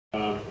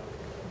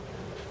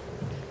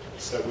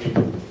So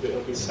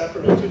it'll be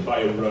separated by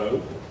a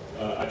row,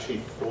 actually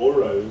 4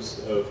 rows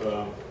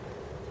of,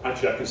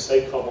 actually I can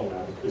say cobble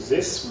now, because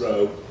this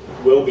row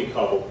will be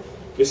cobble.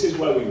 This is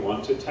where we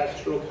want a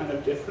textural kind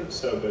of difference,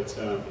 so that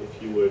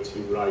if you were to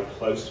ride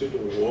close to it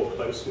or walk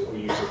close to it or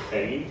use a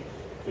cane,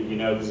 that you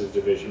know there's a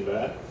division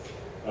there.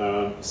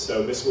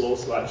 So this will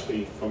also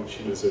actually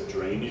function as a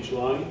drainage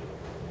line.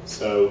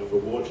 So the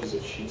water as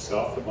it shoots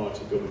off from our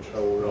to-go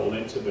will roll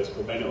into this,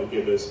 but then it will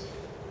give us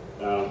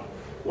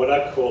what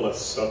I call a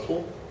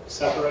subtle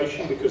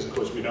separation, because of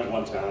course we don't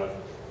want to have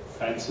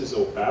fences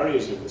or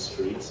barriers in the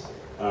streets,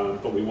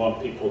 but we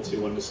want people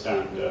to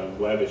understand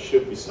where they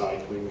should be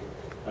cycling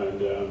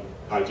and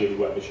ideally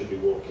where they should be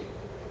walking.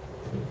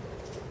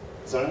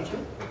 Is that answer?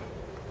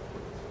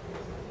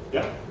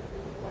 Yeah?